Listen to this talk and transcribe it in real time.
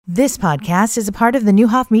This podcast is a part of the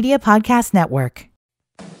Newhoff Media Podcast Network.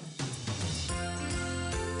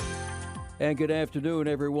 And good afternoon,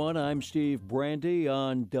 everyone. I'm Steve Brandy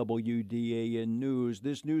on WDAN News.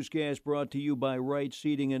 This newscast brought to you by Wright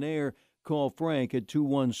Seating and Air. Call Frank at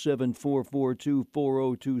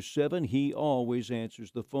 217-442-4027. He always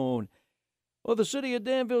answers the phone. Well, the City of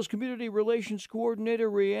Danville's Community Relations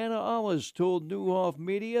Coordinator, Rihanna Ollis, told Newhoff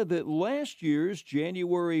Media that last year's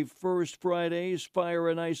January 1st Friday's Fire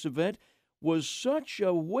and Ice event was such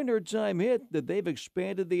a wintertime hit that they've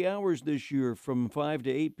expanded the hours this year from 5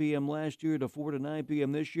 to 8 p.m. last year to 4 to 9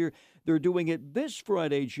 p.m. this year. They're doing it this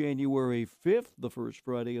Friday, January 5th, the first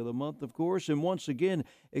Friday of the month, of course. And once again,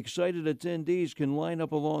 excited attendees can line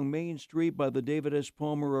up along Main Street by the David S.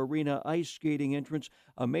 Palmer Arena ice skating entrance.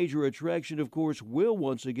 A major attraction, of course, will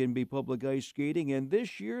once again be public ice skating. And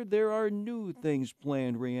this year, there are new things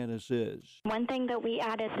planned, Rihanna says. One thing that we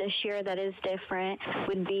added this year that is different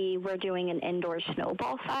would be we're doing an indoor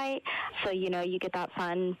snowball fight. So, you get that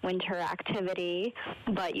fun winter activity,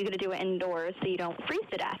 but you got to do it indoors so you don't freeze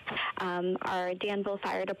to death. Our Danville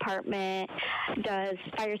Fire Department does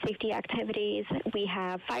fire safety activities. We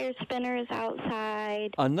have fire spinners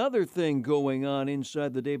outside. Another thing going on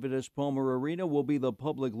inside the David S. Palmer Arena will be the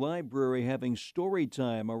public library having story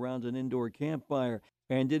time around an indoor campfire.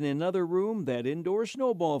 And in another room, that indoor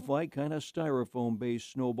snowball fight, kind of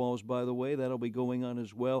styrofoam-based snowballs, by the way, that'll be going on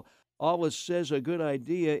as well. Ollis says a good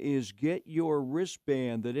idea is get your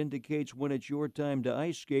wristband that indicates when it's your time to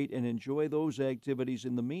ice skate and enjoy those activities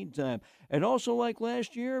in the meantime. And also, like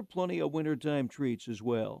last year, plenty of wintertime treats as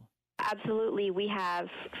well. Absolutely. We have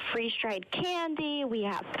freeze-dried candy. We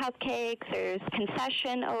have cupcakes. There's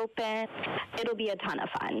concession open. It'll be a ton of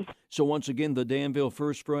fun. So once again, the Danville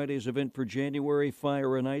First Fridays event for January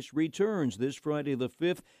Fire and Ice returns this Friday the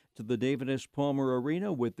 5th to the David S. Palmer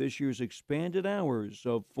Arena with this year's expanded hours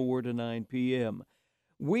of 4 to 9 p.m.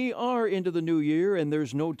 We are into the new year, and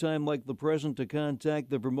there's no time like the present to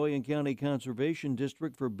contact the Vermilion County Conservation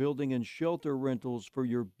District for building and shelter rentals for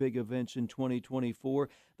your big events in 2024.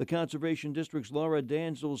 The Conservation District's Laura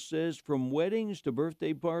Danzel says from weddings to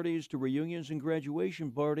birthday parties to reunions and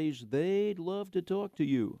graduation parties, they'd love to talk to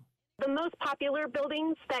you. The most popular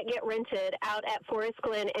buildings that get rented out at Forest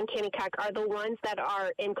Glen and Kennecott are the ones that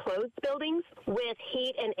are enclosed buildings with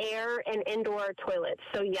heat and air and indoor toilets.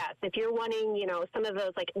 So yes, if you're wanting, some of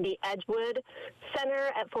those like the Edgewood Center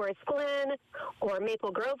at Forest Glen or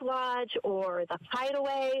Maple Grove Lodge or the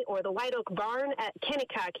Hideaway or the White Oak Barn at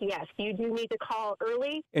Kennecott, yes, you do need to call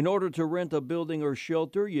early. In order to rent a building or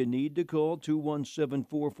shelter, you need to call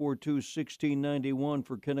 217-442-1691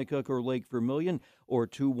 for Kennecott or Lake Vermilion or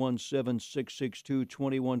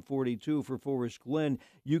 217-662-2142 for Forest Glen.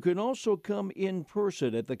 You can also come in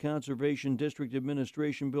person at the Conservation District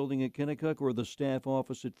Administration Building at Kennecott or the staff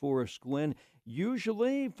office at Forest Glen.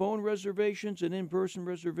 Usually, phone reservations and in-person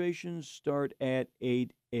reservations start at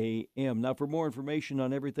 8 a.m. Now, for more information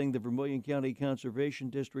on everything the Vermilion County Conservation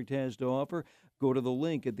District has to offer, go to the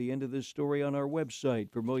link at the end of this story on our website,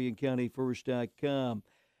 VermilionCountyFirst.com.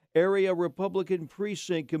 Area Republican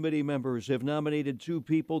Precinct Committee members have nominated two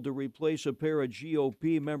people to replace a pair of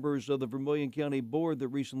GOP members of the Vermilion County Board that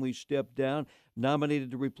recently stepped down.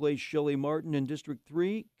 Nominated to replace Shelley Martin in District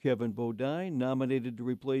 3, Kevin Bodine. Nominated to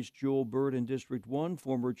replace Joel Bird in District 1,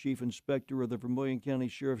 former Chief Inspector of the Vermilion County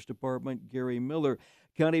Sheriff's Department, Gary Miller.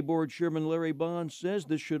 County Board Chairman Larry Bond says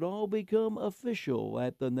this should all become official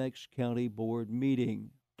at the next County Board meeting.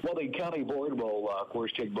 Well, the county board will, of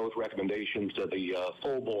course, take both recommendations to the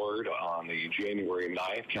full board on the January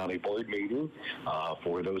 9th county board meeting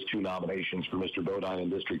for those two nominations for Mr. Bodine in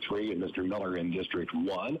District 3 and Mr. Miller in District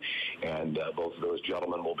 1. And both of those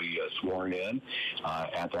gentlemen will be sworn in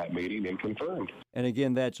at that meeting and confirmed. And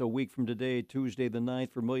again, that's a week from today, Tuesday the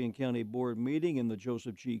 9th, Vermilion County Board meeting in the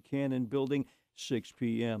Joseph G. Cannon Building, 6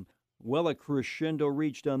 p.m. Well, a crescendo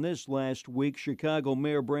reached on this last week. Chicago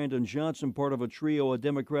Mayor Brandon Johnson, part of a trio of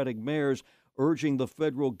Democratic mayors, urging the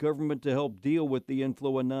federal government to help deal with the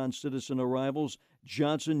inflow of non-citizen arrivals.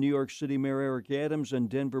 Johnson, New York City Mayor Eric Adams, and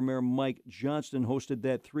Denver Mayor Mike Johnston hosted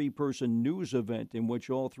that three-person news event in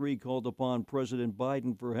which all three called upon President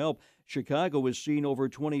Biden for help. Chicago has seen over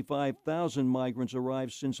 25,000 migrants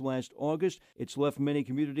arrive since last August. It's left many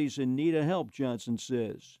communities in need of help, Johnson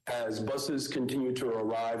says. As buses continue to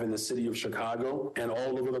arrive in the city of Chicago and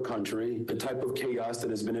all over the country, the type of chaos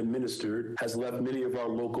that has been administered has left many of our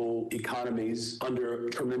local economies under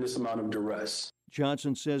a tremendous amount of duress.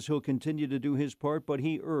 Johnson says he'll continue to do his part, but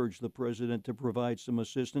he urged the president to provide some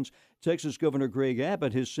assistance. Texas Governor Greg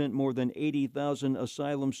Abbott has sent more than 80,000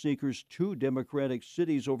 asylum seekers to Democratic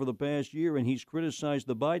cities over the past year, and he's criticized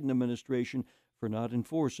the Biden administration for not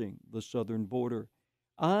enforcing the southern border.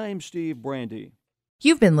 I'm Steve Brandy.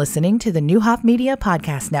 You've been listening to the Newhoff Media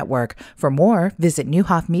Podcast Network. For more, visit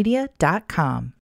newhoffmedia.com.